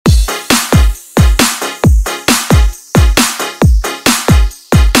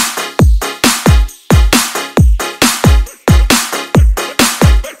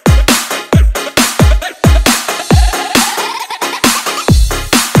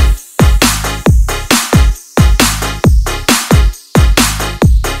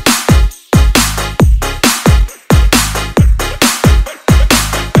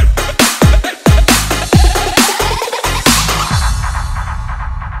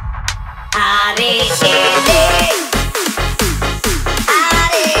Hari ini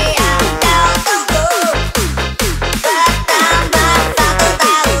hari yang kau tunggu, bertambah 1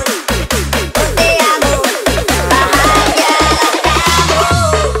 tahun usiamu, bahagialah kamu.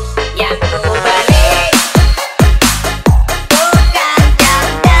 Yang ku beli bukan jam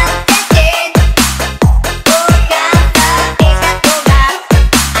dan cincin, bukan terikat bunga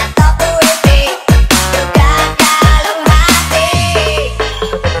atau puisi, juga kalung hati.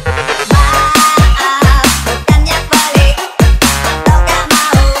 Bukannya pelik atau gak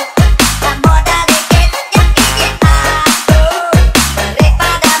mau, tak modal dikit yang ingin aku beri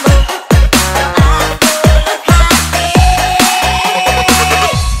padamu, doa tulus hati.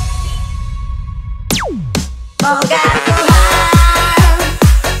 Moga Tuhan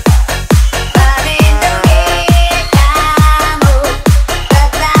melindungi kamu,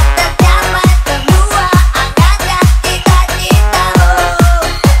 tetap tercapai semua angan dan cita-citamu.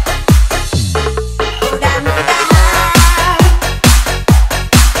 Mudah-mudahan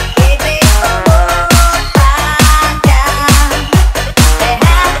hidupmu panjang,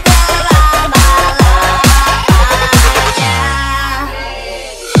 sehat selama-lamanya.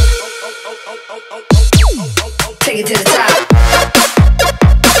 Take it to the top.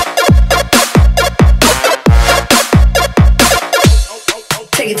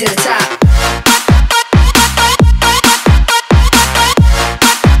 Take it to the top.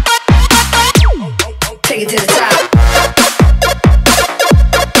 Take it to the top.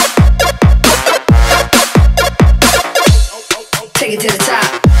 Take it to the top.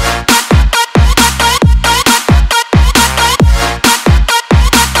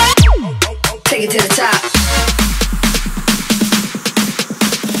 Take it to the top.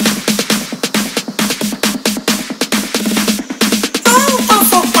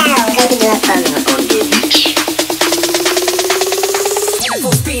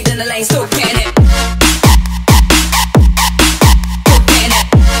 Full speed in the lane, still can it. Still can it.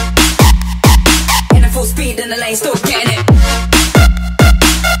 In a full speed in the lane, still can it.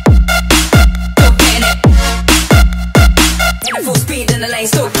 Still can it. In a full speed in the lane,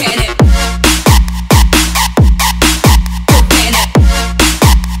 still can it. Still can it.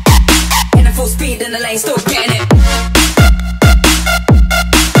 In a full speed in the lane, still can it.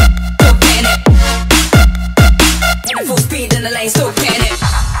 Still can it. In a full speed in the lane, still can it.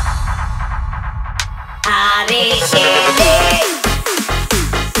 Hari ini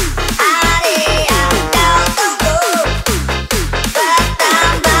hari yang kau tunggu,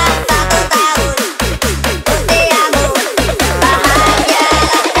 bertambah 1 tahun usiamu,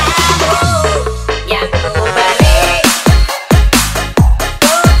 bahagialah kamu. Yang ku beli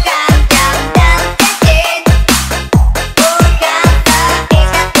bukan jam dan cincin, bukan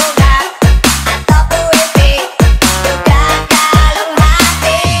terikat bunga atau puisi, juga kalung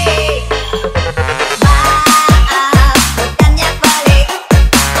hati. Bukannya pelik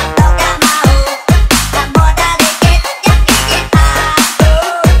atau gak mau, tak modal dikit yang ingin aku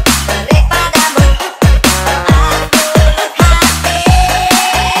beri padamu, doa tulus hati.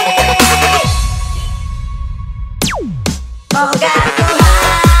 Moga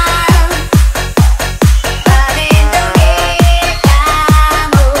Tuhan melindungi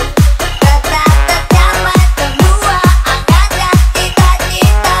kamu, tetap tercapai semua angan dan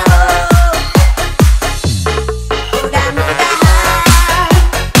cita-citamu. Mudah-mudahan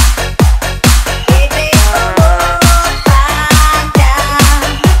hidupmu panjang,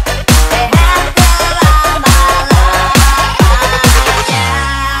 sehat selama-lamanya.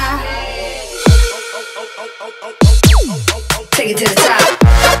 Take it to the top.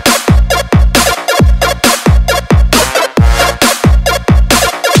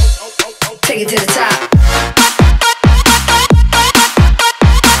 Take it to the top.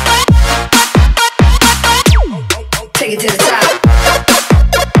 Take it to the top.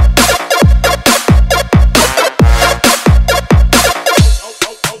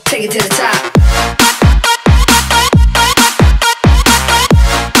 Take it to the top.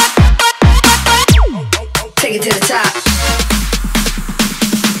 Take it to the top.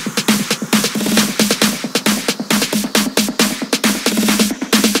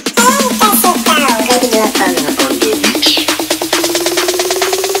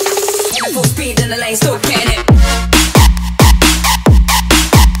 In a full speed in the lane, still can it.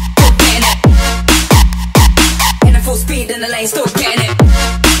 Still can it. In a full speed in the lane, still can it.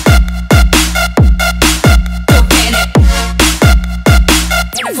 Still can it.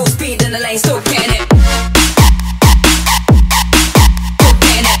 In a full speed in the lane, still can it.